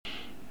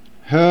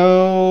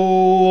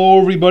Hello,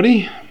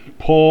 everybody.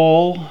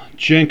 Paul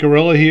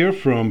Jancarella here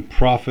from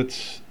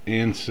Profits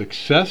and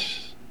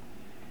Success.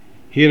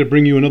 Here to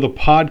bring you another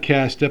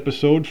podcast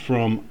episode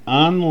from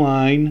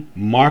Online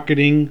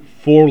Marketing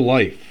for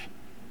Life.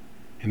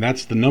 And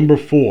that's the number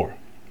 4.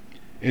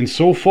 And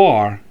so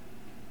far,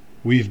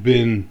 we've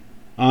been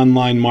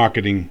online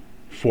marketing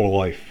for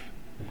life.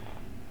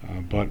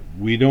 But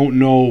we don't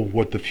know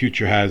what the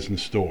future has in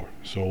store.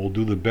 So we'll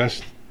do the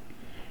best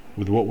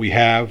with what we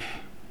have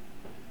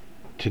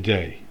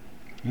today.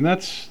 And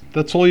that's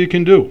all you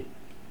can do.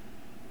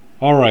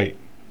 All right.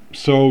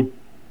 So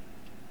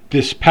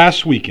this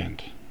past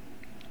weekend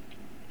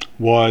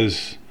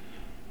was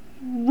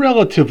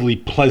relatively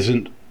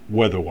pleasant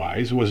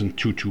weather-wise. It wasn't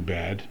too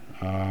bad.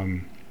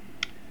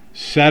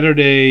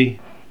 Saturday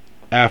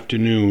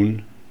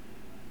afternoon,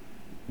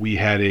 we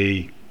had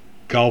a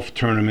golf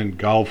tournament,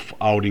 golf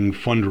outing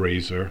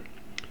fundraiser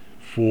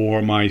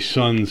for my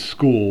son's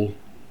school.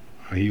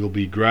 He'll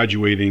be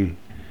graduating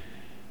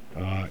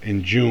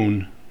in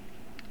June,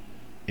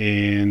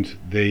 and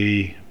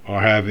they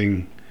are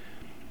having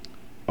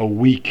a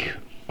week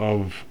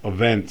of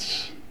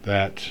events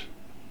that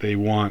they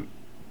want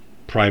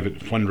private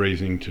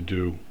fundraising to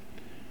do,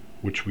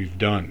 which we've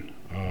done.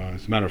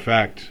 As a matter of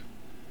fact,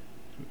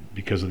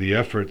 because of the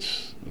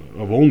efforts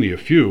of only a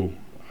few,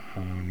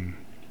 I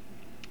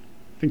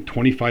think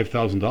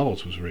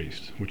 $25,000 was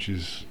raised, which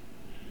is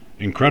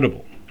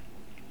incredible.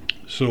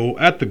 So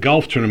at the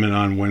golf tournament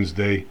on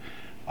Wednesday,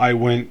 I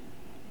went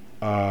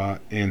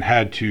and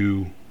had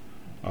to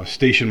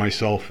station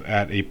myself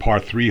at a par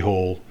 3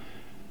 hole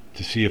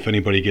to see if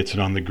anybody gets it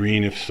on the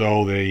green. If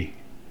so, they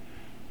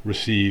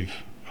receive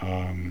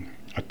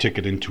a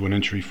ticket into an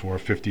entry for a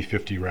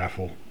 50-50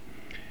 raffle.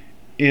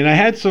 And I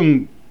had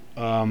some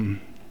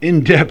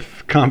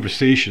in-depth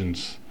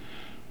conversations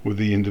with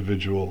the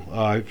individual.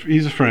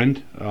 He's a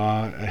friend,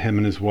 him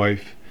and his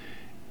wife,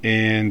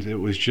 and it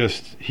was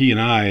just he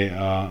and I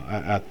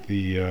at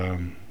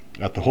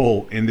the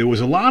hole. And there was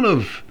a lot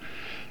of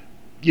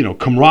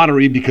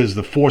camaraderie because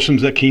the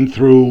foursomes that came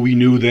through, we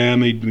knew them,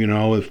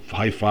 with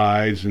high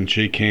fives and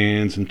shake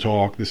hands and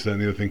talk, this, that,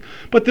 and the other thing.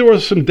 But there were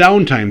some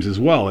downtimes as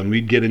well, and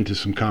we'd get into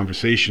some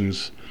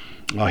conversations.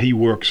 He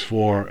works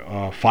for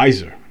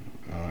Pfizer,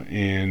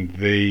 and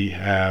they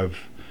have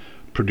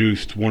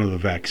produced one of the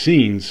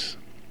vaccines,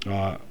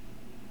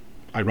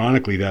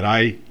 ironically, that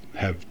I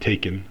have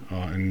taken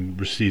and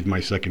received my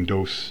second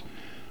dose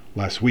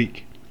last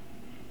week.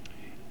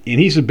 And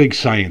he's a big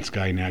science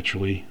guy,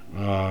 naturally,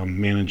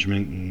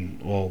 management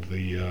and all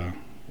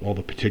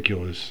the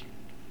particulars.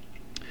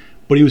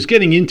 But he was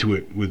getting into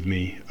it with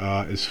me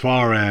as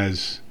far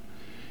as,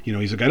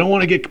 he's like, I don't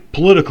want to get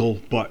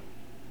political, but,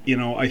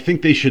 I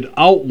think they should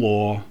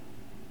outlaw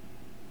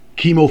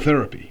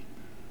chemotherapy.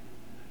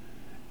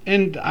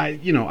 And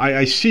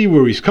I see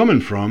where he's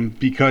coming from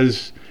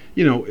because,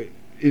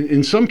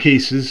 in some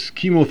cases,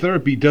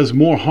 chemotherapy does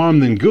more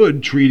harm than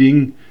good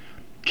treating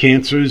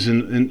cancers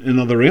and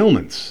other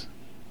ailments.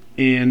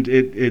 And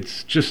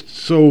it's just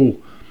so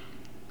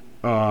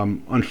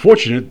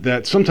unfortunate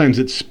that sometimes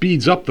it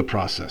speeds up the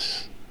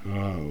process,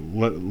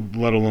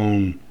 let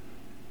alone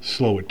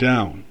slow it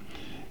down.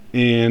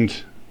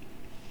 And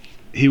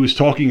he was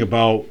talking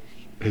about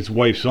his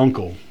wife's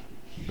uncle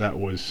that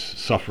was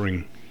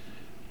suffering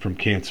from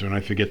cancer, and I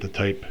forget the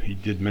type. He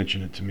did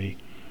mention it to me.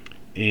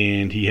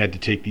 And he had to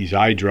take these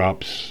eye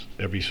drops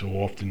every so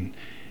often.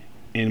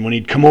 And when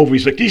he'd come over,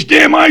 he's like, these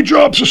damn eye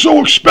drops are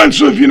so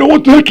expensive.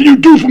 What the heck can you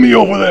do for me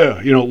over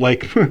there?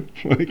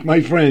 Like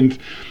my friend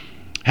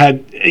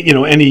had,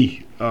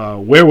 any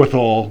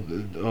wherewithal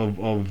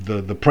of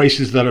the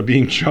prices that are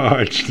being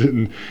charged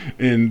and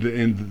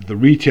the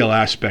retail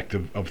aspect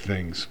of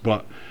things.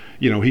 But,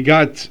 he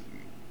got,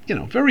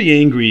 very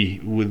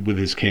angry with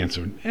his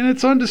cancer. And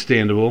it's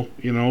understandable.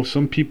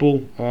 Some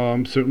people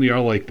certainly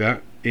are like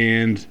that.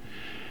 And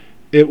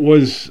it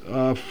was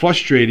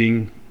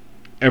frustrating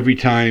every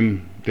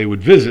time they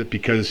would visit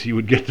because he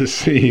would get the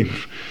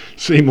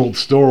same old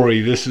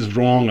story. This is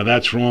wrong or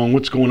that's wrong.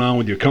 What's going on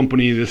with your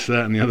company? This,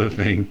 that, and the other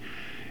thing.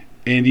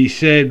 And he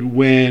said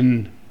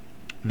when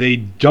they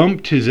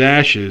dumped his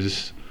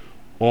ashes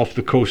off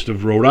the coast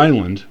of Rhode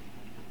Island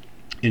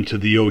into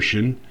the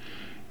ocean,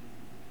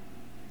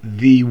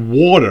 the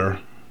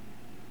water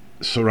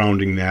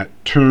surrounding that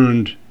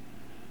turned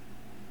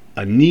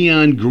a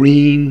neon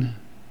green,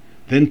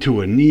 then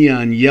to a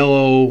neon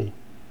yellow,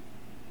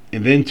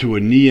 and then to a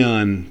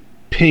neon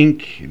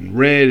pink and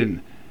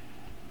red.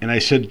 And I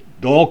said,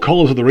 all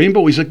colors of the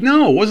rainbow? He's like,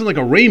 no, it wasn't like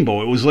a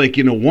rainbow. It was like,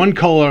 one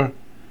color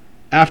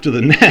after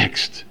the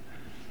next.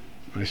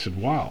 And I said,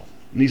 wow.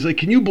 And he's like,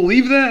 can you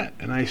believe that?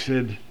 And I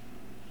said,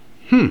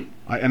 and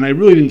I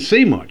really didn't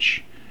say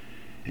much.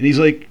 And he's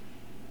like,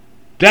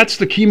 that's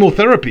the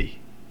chemotherapy.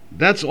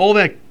 That's all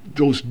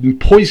those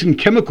poison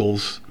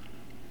chemicals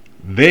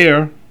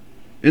there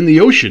in the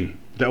ocean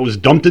that was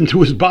dumped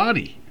into his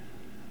body.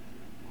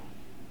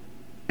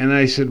 And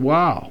I said,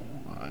 wow.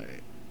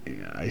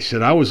 I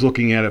said, I was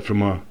looking at it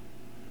from a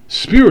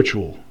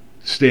spiritual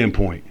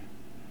standpoint.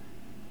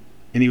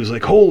 And he was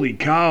like, holy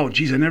cow,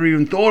 geez, I never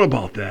even thought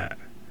about that.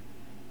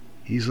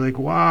 He's like,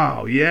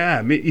 wow,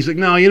 yeah. He's like,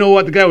 no, you know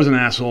what? The guy was an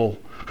asshole.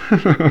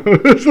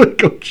 It's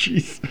like, oh,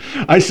 jeez.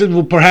 I said,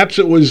 well, perhaps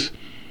it was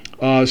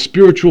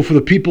spiritual for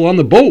the people on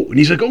the boat. And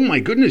he's like, oh, my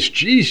goodness,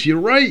 geez, you're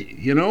right.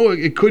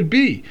 It could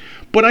be.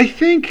 But I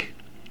think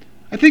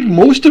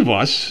most of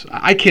us,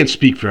 I can't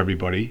speak for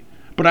everybody,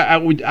 but I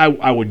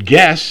would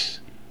guess,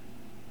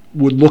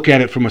 would look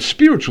at it from a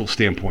spiritual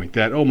standpoint,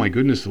 that, oh my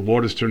goodness, the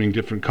Lord is turning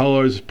different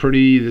colors,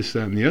 pretty, this,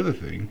 that, and the other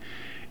thing.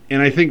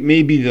 And I think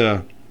maybe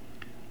the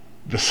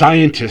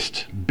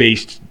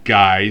scientist-based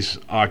guys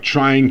are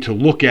trying to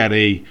look at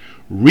a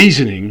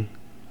reasoning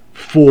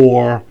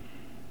for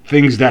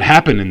things that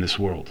happen in this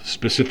world,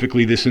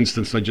 specifically this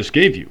instance I just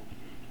gave you.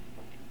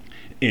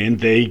 And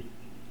they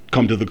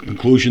come to the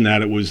conclusion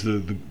that it was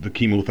the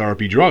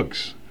chemotherapy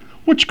drugs,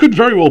 which could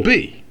very well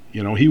be.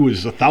 He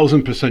was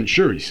 1,000%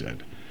 sure, he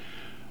said.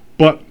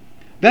 But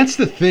that's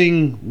the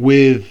thing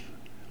with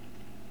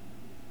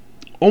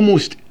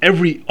almost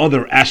every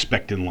other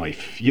aspect in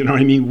life. You know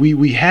what I mean?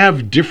 We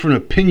have different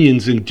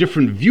opinions and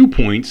different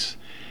viewpoints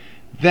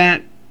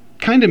that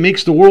kind of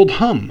makes the world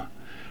hum.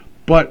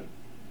 But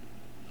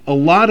a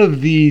lot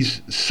of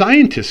these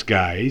scientist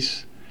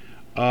guys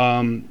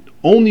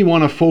only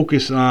want to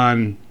focus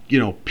on,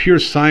 pure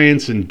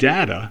science and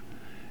data,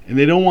 and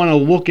they don't want to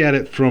look at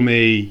it from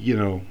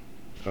a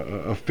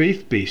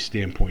faith-based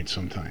standpoint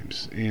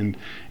sometimes, and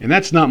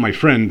that's not my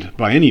friend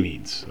by any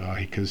means,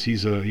 because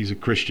he's a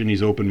Christian,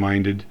 he's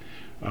open-minded,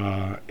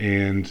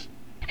 and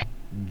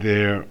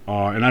I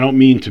don't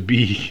mean to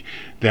be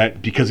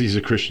that because he's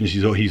a Christian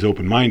he's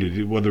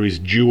open-minded, whether he's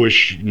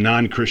Jewish,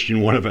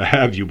 non-Christian, whatever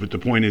have you. But the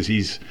point is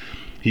he's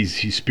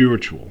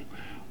spiritual,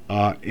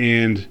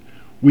 and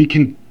we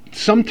can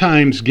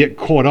sometimes get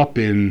caught up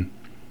in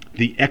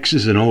the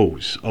X's and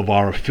O's of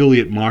our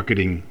affiliate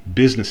marketing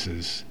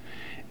businesses,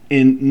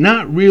 and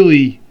not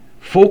really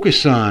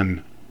focus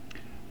on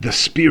the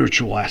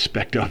spiritual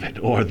aspect of it,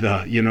 or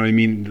the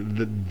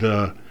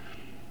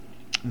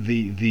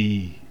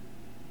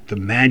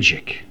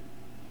magic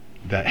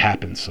that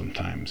happens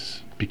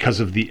sometimes because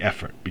of the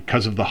effort,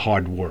 because of the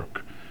hard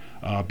work,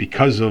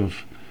 because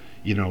of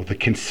the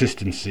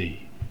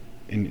consistency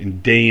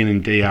in day in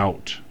and day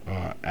out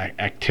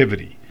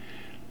activity.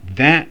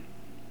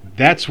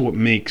 That's what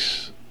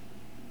makes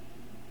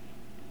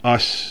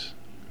us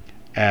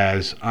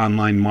as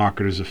online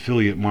marketers,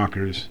 affiliate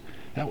marketers,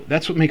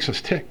 that's what makes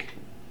us tick,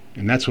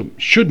 and that's what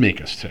should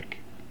make us tick.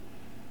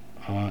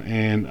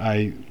 And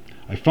I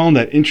found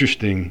that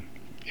interesting,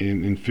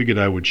 and figured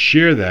I would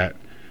share that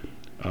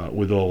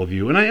with all of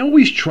you. And I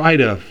always try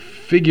to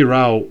figure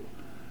out,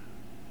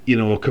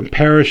 a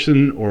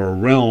comparison or a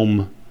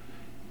realm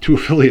to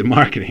affiliate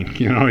marketing.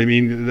 You know what I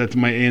mean? That's,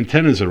 my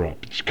antennas are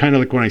up. It's kind of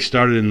like when I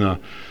started in the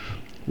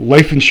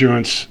life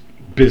insurance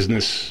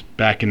business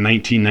back in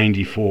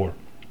 1994.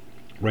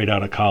 Right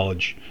out of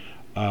college,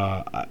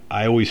 I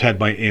always had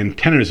my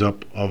antennas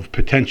up of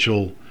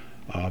potential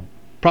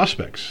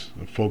prospects,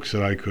 of folks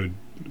that I could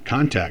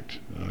contact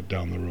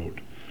down the road.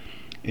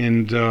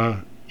 And,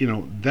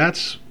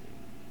 that's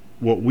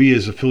what we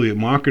as affiliate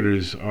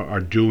marketers are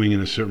doing in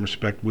a certain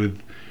respect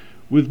with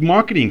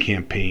marketing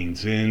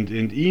campaigns and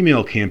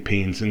email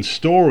campaigns and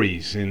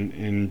stories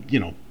and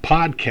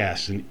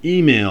podcasts and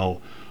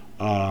email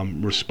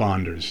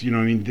responders.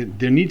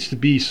 There needs to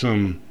be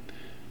some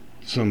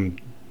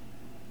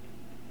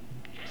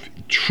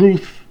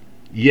truth,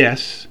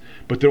 yes,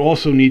 but there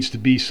also needs to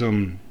be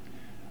some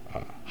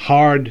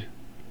hard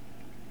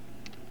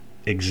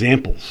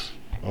examples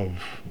of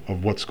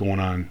what's going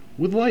on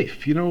with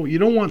life. You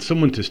don't want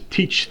someone to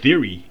teach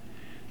theory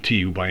to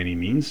you by any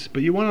means,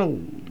 but you want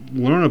to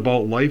learn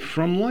about life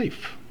from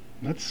life.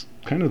 That's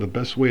kind of the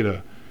best way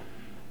to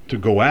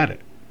go at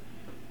it.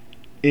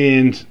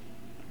 And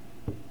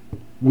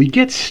we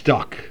get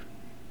stuck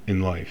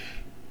in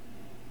life,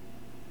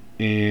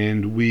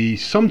 and we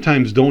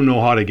sometimes don't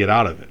know how to get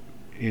out of it.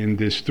 And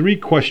there's 3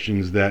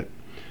 questions that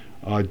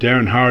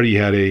Darren Hardy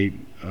had a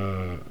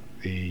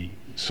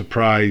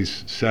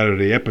surprise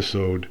Saturday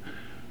episode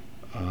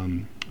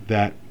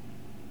that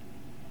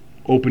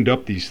opened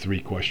up these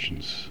 3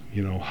 questions,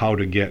 how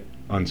to get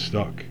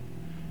unstuck.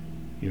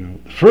 The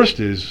first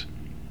is,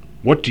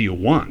 what do you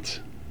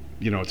want?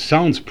 It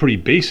sounds pretty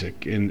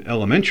basic and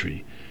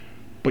elementary,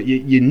 but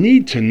you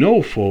need to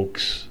know,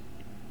 folks,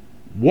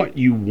 what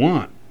you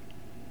want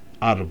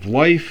out of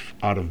life,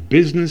 out of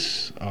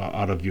business,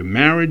 out of your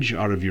marriage,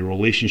 out of your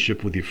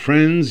relationship with your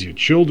friends, your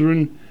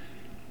children.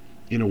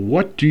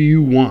 What do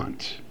you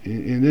want?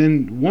 And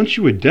then once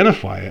you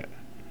identify it,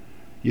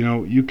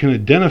 you can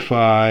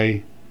identify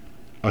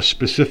a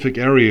specific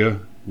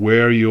area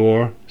where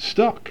you're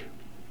stuck.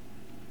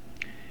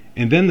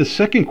 And then the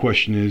second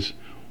question is,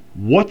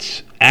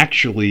 what's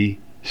actually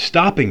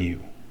stopping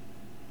you?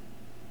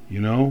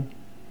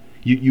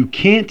 You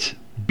can't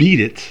beat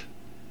it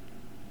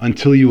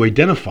until you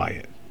identify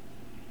it.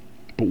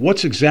 But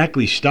what's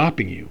exactly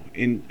stopping you?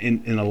 And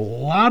a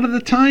lot of the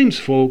times,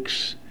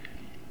 folks,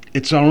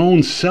 it's our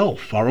own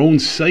self, our own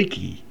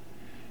psyche,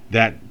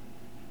 that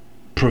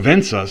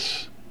prevents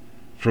us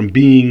from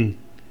being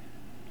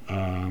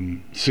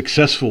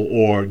successful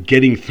or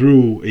getting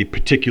through a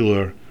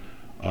particular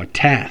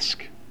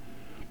task.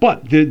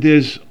 But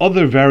there's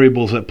other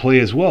variables at play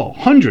as well,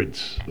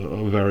 hundreds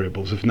of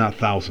variables, if not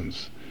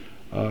thousands.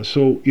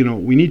 So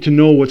we need to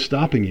know what's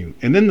stopping you.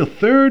 And then the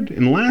third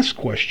and last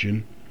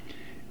question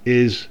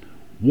is,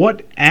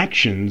 what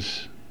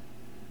actions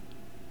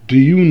do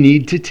you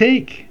need to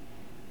take?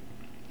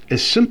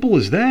 As simple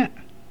as that.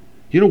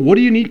 What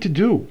do you need to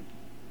do?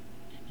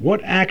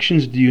 What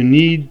actions do you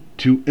need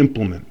to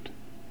implement?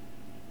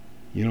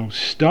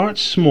 Start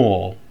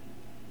small,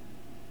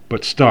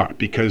 but start.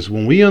 Because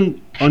when we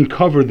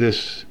uncover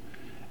these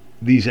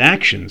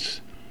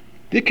actions,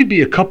 there could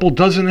be a couple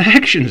dozen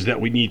actions that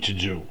we need to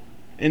do.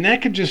 And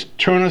that could just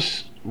turn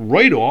us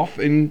right off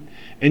and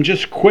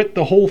just quit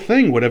the whole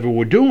thing, whatever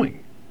we're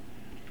doing.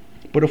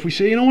 But if we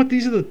say,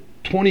 these are the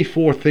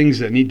 24 things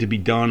that need to be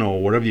done,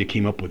 or whatever you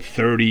came up with,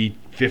 30,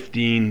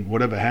 15,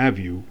 whatever have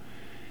you,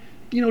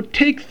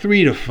 take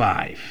 3 to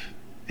 5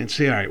 and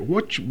say, all right,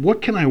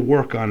 what can I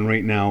work on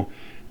right now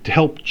to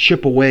help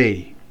chip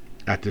away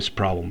at this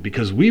problem?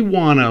 Because we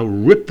want to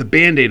rip the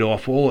Band-Aid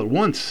off all at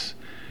once.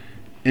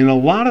 And a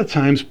lot of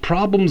times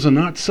problems are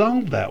not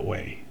solved that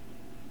way.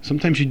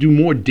 Sometimes you do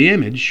more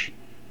damage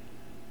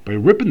by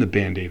ripping the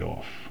Band-Aid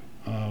off.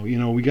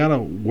 We got to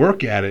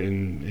work at it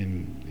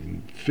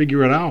and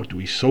figure it out. Do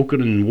we soak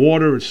it in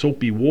water,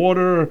 soapy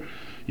water?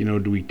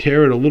 Do we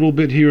tear it a little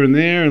bit here and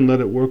there and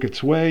let it work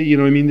its way?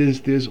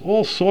 There's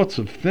all sorts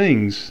of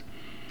things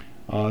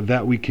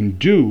that we can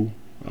do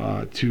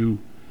to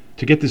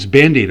get this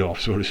Band-Aid off,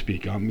 so to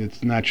speak.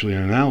 It's naturally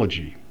an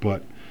analogy,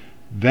 but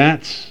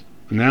that's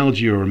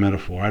analogy or a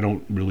metaphor. I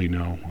don't really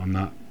know. I'm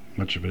not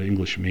much of an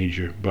English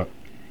major, but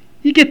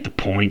you get the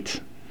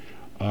point.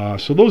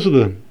 So those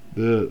are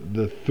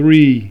the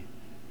three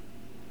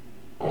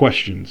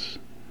questions.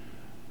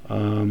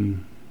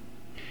 In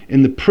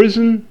the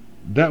prison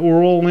that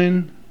we're all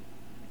in,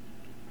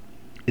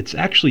 it's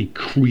actually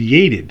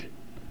created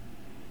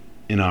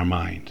in our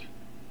mind,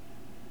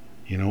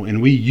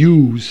 and we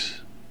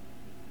use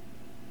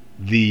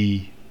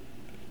the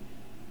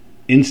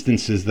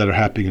instances that are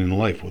happening in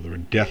life, whether a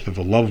death of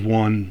a loved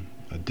one,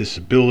 a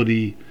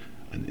disability,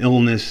 an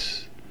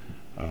illness,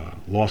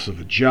 loss of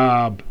a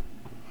job.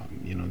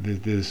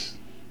 There's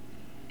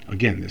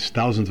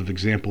thousands of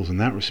examples in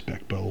that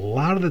respect, but a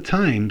lot of the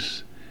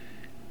times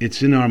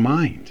it's in our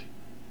mind,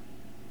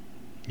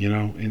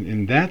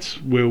 and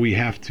that's where we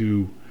have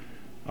to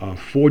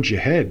forge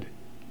ahead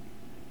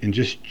and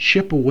just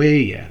chip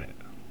away at it,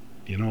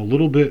 a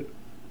little bit,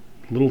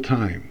 little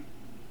time.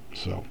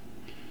 So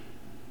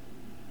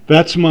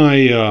that's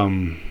my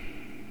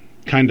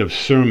kind of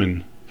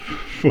sermon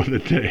for the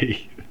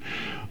day.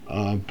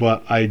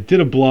 But I did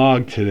a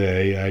blog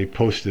today. I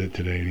posted it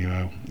today.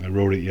 I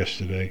wrote it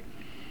yesterday,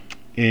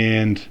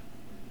 and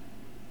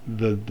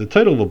the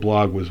title of the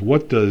blog was,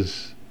 "What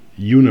does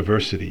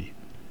university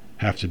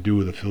have to do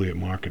with affiliate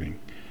marketing?"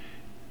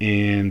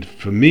 And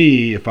for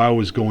me, if I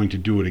was going to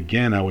do it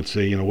again, I would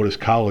say, what does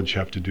college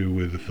have to do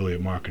with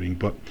affiliate marketing?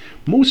 But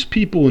most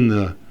people in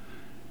the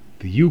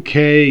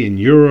UK and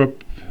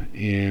Europe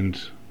and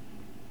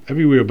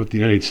everywhere but the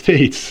United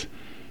States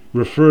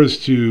refers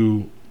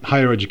to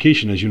higher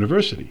education as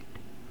university.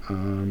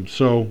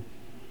 So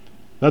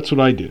that's what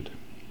I did.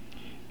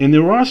 And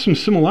there are some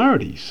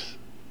similarities.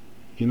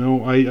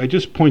 I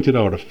just pointed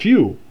out a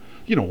few.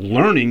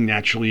 Learning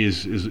naturally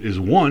is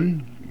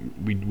one.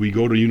 We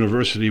go to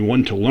university,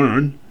 one, to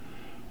learn,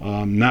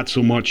 not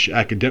so much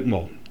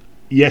academically,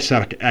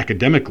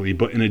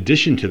 but in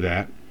addition to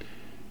that,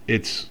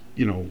 it's,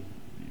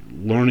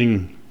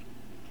 learning,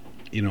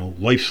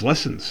 life's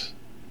lessons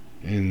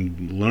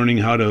and learning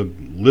how to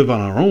live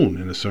on our own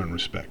in a certain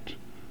respect.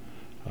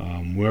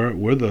 We're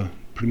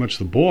pretty much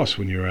the boss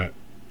when you're at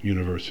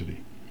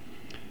university.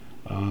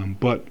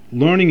 But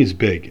learning is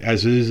big,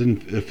 as is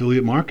in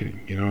affiliate marketing.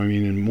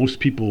 And most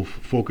people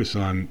focus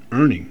on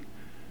earning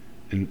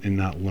and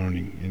not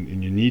learning,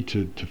 and you need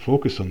to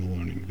focus on the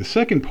learning. The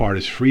second part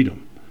is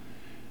freedom.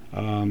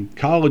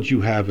 College,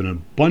 you have an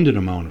abundant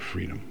amount of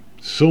freedom,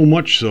 so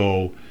much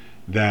so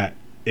that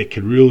it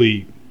could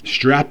really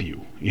strap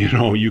you.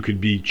 You could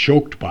be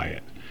choked by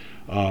it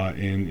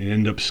and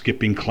end up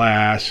skipping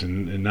class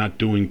and not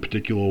doing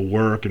particular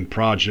work and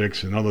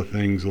projects and other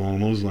things along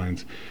those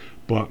lines.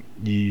 But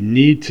you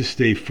need to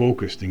stay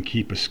focused and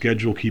keep a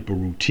schedule, keep a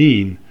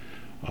routine.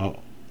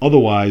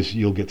 Otherwise,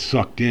 you'll get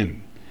sucked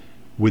in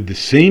with the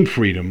same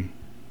freedom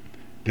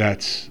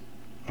that's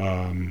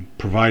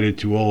provided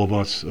to all of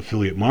us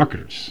affiliate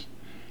marketers.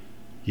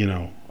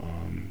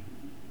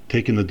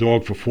 Taking the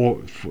dog for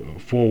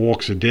four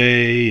walks a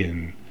day,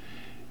 and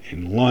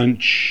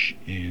lunch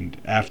and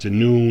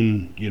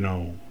afternoon,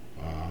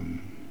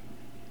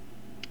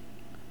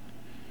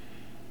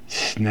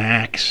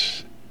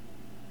 snacks.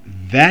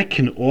 That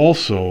can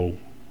also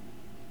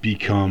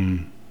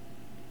become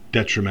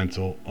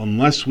detrimental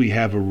unless we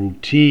have a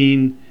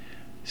routine,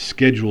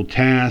 scheduled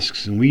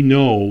tasks, and we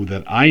know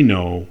that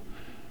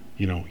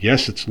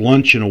yes, it's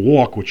lunch and a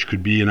walk, which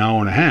could be an hour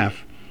and a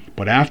half,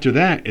 But after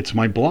that, it's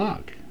my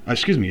blog.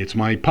 It's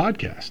my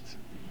podcast.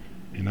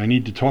 And I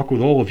need to talk with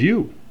all of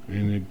you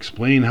and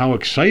explain how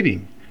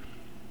exciting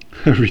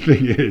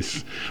everything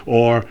is,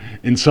 or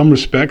in some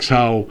respects,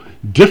 how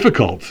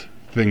difficult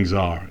things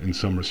are in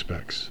some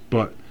respects.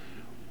 But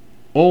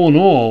all in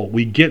all,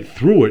 we get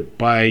through it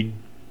by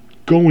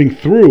going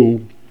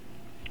through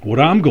what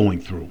I'm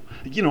going through.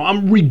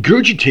 I'm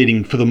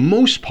regurgitating, for the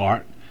most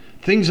part,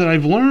 things that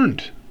I've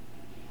learned.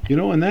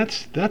 And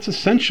that's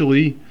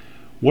essentially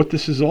what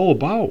this is all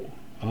about.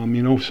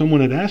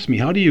 Someone had asked me,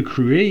 how do you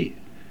create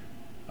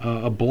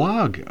a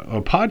blog, a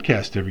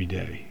podcast every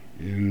day,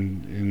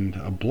 and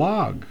a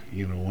blog,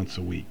 once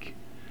a week?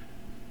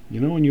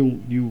 And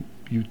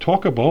you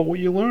talk about what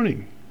you're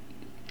learning.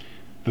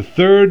 The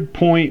third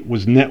point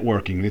was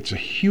networking. It's a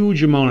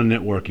huge amount of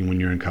networking when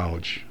you're in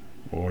college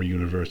or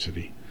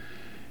university,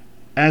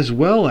 as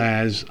well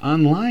as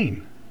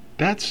online.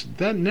 That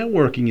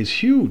networking is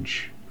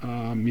huge.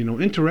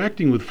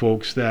 Interacting with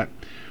folks that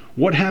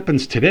what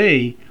happens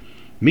today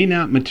may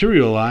not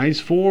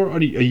materialize for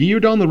a year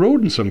down the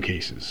road in some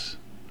cases.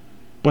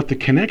 But the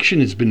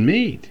connection has been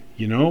made,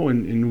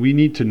 and we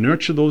need to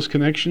nurture those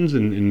connections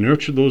and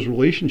nurture those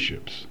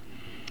relationships.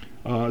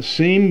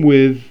 Same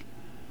with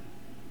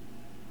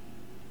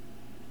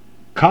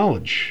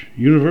college,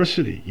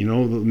 university,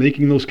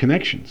 making those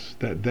connections.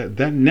 That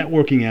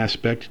networking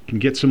aspect can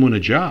get someone a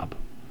job,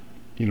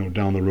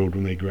 down the road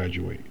when they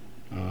graduate.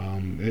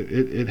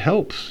 It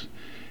helps.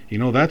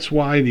 That's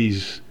why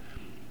these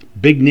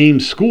big name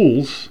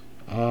schools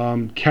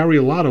carry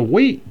a lot of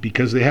weight,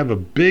 because they have a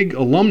big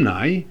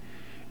alumni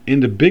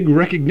and a big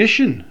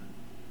recognition.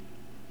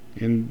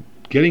 And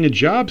getting a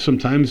job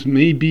sometimes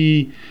may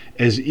be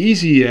as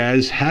easy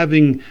as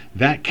having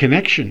that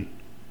connection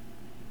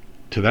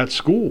to that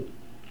school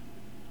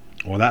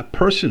or that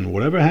person,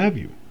 whatever have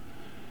you.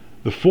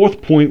 The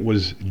fourth point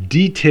was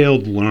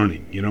detailed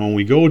learning. When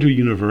we go to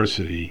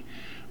university,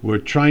 we're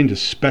trying to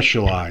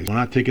specialize. We're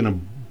not taking a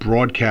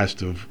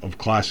broadcast of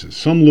classes.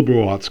 Some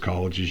liberal arts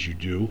colleges you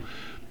do,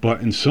 but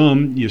in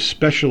some you're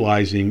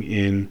specializing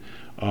in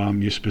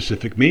your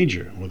specific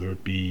major, whether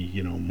it be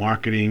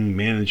marketing,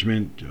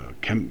 management,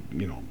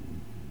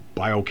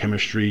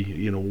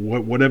 biochemistry,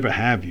 whatever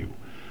have you.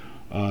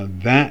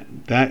 That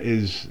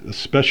is a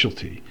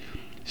specialty.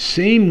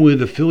 Same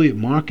with affiliate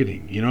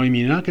marketing. You're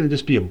not going to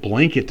just be a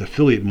blanket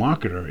affiliate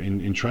marketer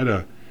and try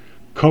to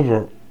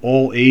cover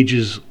all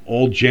ages,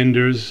 all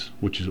genders,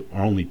 which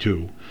are only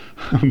two,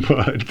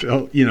 but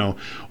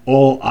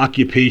all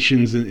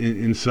occupations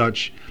and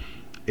such.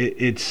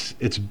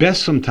 It's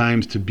best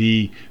sometimes to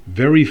be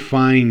very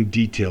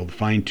detailed,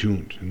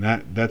 fine-tuned, and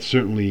that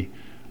certainly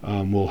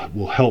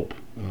will help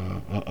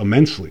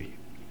immensely.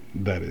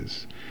 That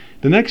is.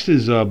 The next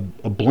is a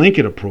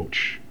blanket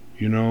approach.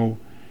 You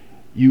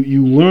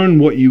learn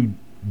what you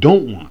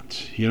don't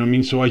want.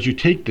 So as you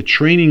take the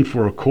training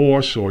for a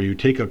course or you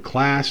take a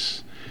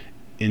class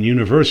in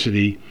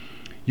university,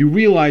 you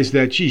realize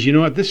that,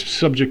 this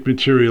subject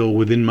material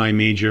within my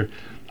major,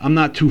 I'm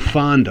not too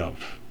fond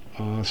of.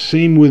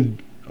 Same with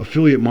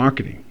affiliate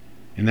marketing,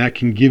 and that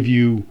can give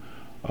you,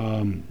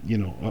 a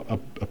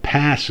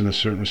pass in a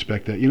certain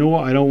respect that,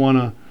 I don't want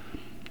to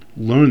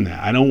learn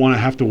that. I don't want to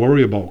have to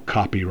worry about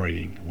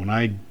copywriting. When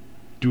I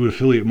do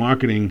affiliate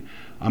marketing,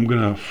 I'm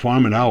going to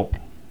farm it out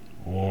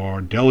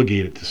or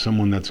delegate it to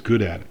someone that's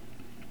good at it.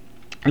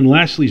 And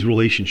lastly is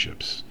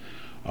relationships.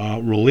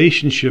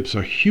 Relationships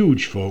are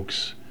huge,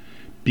 folks.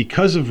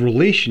 Because of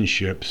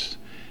relationships,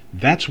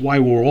 that's why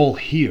we're all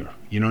here.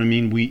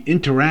 We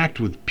interact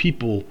with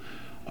people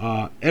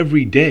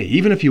every day,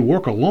 even if you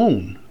work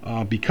alone,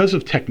 because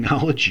of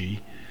technology.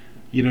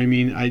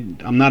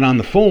 I'm not on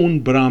the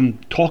phone, but I'm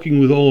talking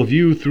with all of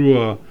you through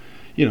a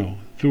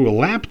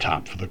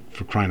laptop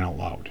for crying out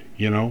loud.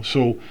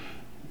 So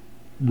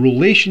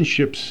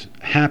relationships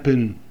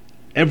happen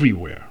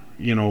everywhere.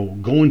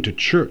 Going to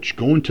church,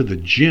 going to the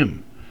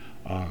gym,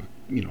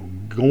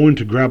 going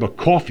to grab a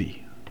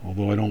coffee,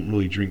 although I don't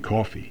really drink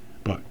coffee,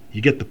 but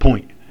you get the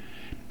point.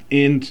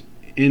 And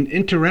in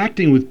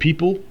interacting with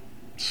people,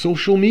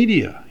 social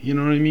media,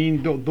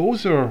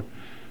 those are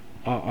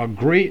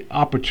great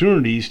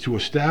opportunities to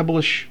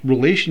establish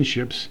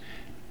relationships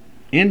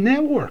and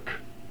network,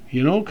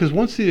 because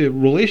once the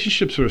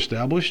relationships are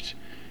established,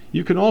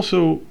 you can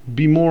also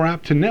be more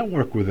apt to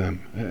network with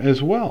them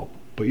as well.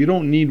 But you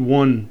don't need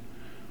one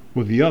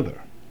with the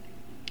other.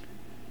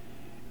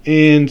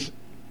 And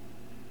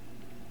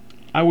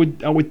I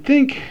would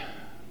think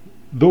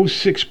those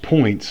 6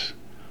 points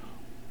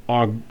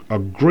are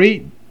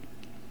great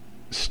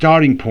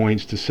starting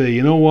points to say,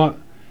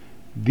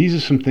 these are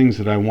some things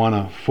that I want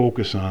to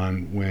focus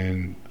on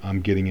when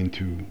I'm getting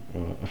into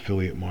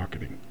affiliate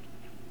marketing.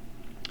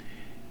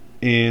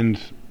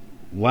 And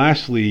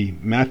lastly,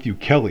 Matthew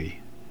Kelly,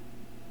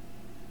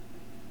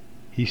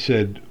 he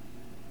said,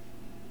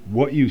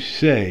 what you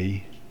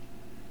say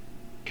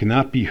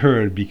cannot be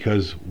heard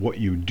because what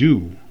you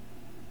do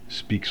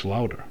speaks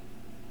louder.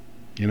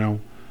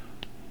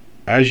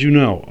 as you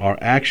know, our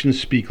actions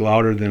speak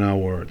louder than our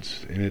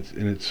words, and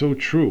it's so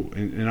true.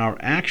 And our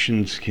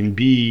actions can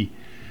be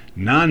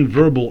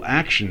nonverbal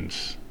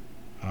actions,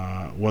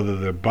 whether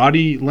they're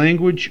body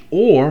language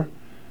or,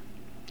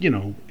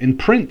 in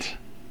print.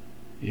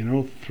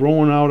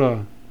 Throwing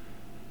out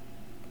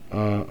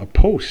a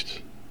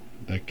post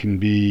that can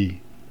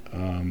be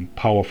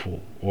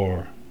powerful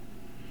or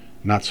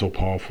not so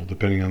powerful,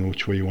 depending on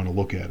which way you want to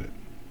look at it.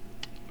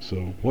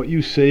 So what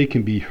you say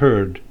can be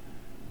heard.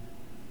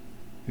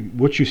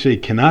 What you say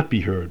cannot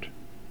be heard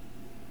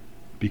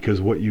because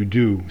what you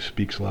do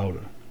speaks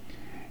louder.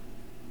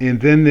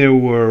 And then there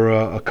were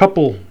a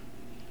couple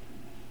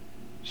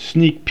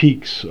sneak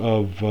peeks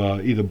of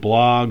either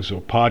blogs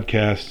or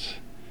podcasts.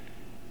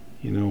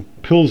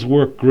 Pills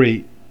work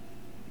great,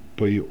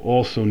 but you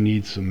also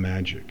need some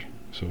magic.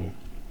 So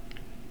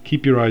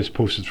keep your eyes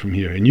posted from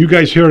here. And you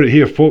guys heard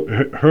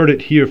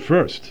it here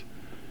first.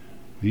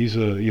 These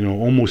are,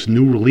 almost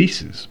new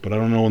releases, but I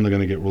don't know when they're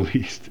going to get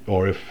released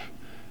or if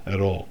at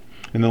all.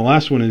 And the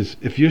last one is,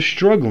 if you're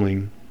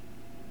struggling,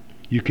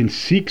 you can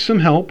seek some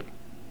help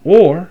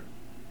or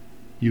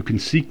you can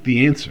seek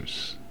the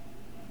answers.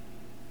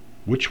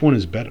 Which one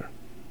is better?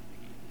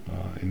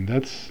 And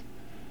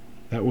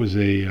that was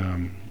a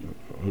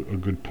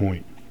good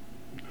point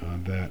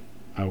that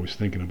I was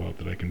thinking about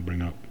that I can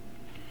bring up.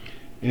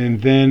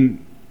 And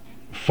then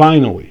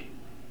finally,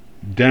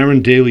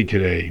 Darren Daly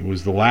today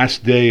was the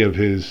last day of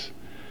his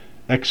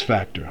X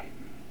Factor.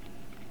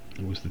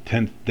 It was the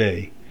 10th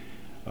day.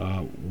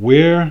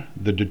 Where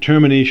the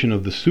determination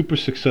of the super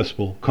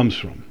successful comes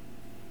from.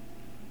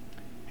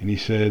 And he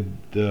said,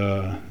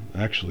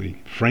 actually,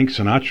 Frank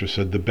Sinatra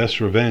said the best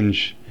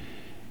revenge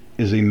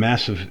is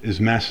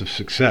massive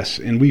success.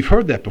 And we've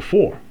heard that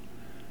before.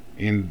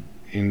 And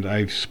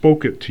I've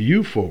spoke it to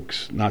you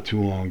folks not too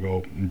long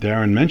ago. And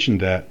Darren mentioned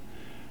that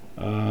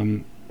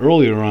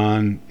earlier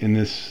on in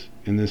this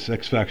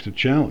X Factor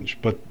challenge.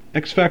 But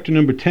X Factor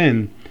number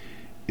 10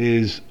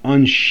 is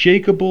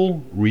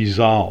unshakable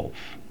resolve.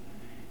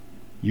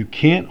 You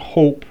can't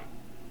hope,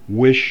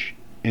 wish,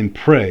 and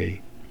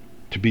pray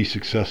to be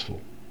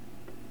successful.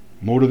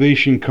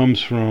 Motivation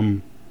comes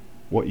from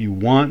what you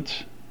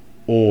want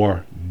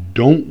or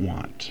don't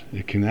want.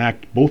 It can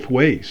act both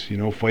ways,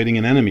 fighting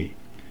an enemy,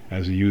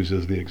 as he used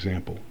as the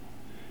example.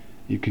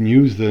 You can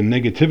use the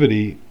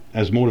negativity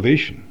as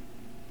motivation.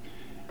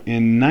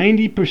 And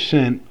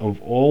 90% of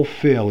all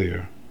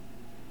failure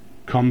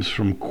comes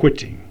from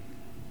quitting.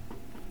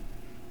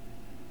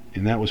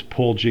 And that was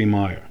Paul J.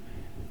 Meyer.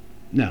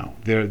 Now,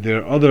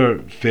 there are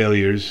other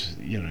failures,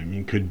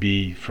 could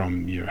be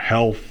from your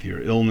health,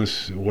 your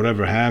illness,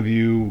 whatever have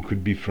you.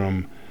 Could be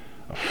from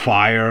a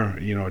fire,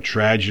 a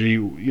tragedy.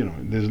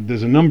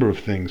 There's a number of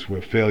things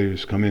where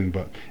failures come in,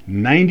 but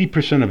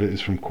 90% of it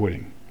is from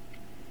quitting.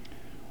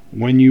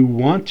 When you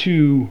want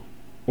to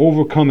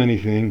overcome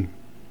anything,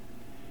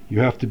 you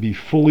have to be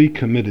fully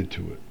committed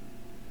to it.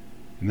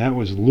 And that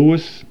was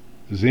Louis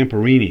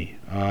Zamperini,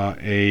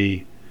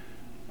 a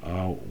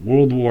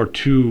World War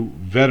II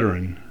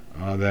veteran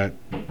that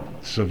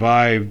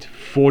survived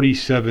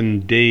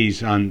 47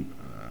 days on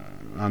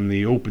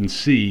the open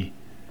sea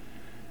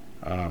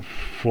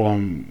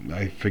from,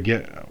 I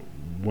forget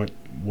what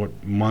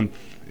month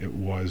it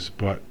was,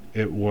 but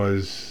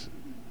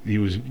he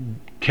was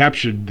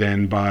captured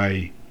then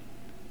by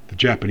the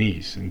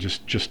Japanese and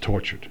just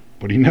tortured.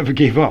 But he never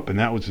gave up, and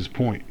that was his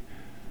point.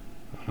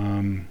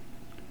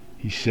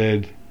 He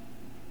said,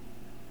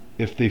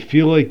 if they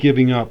feel like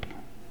giving up,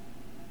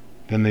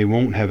 then they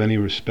won't have any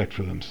respect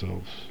for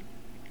themselves.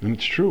 And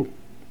it's true.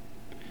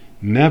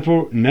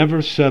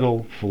 Never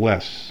settle for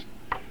less.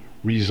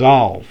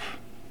 Resolve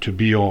to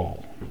be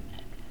all.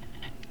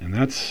 And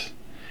that's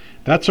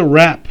a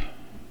wrap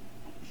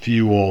for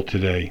you all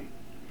today.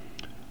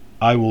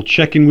 I will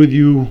check in with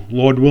you,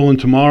 Lord willing,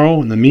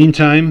 tomorrow. In the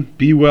meantime,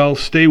 be well,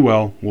 stay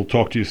well. We'll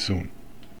talk to you soon.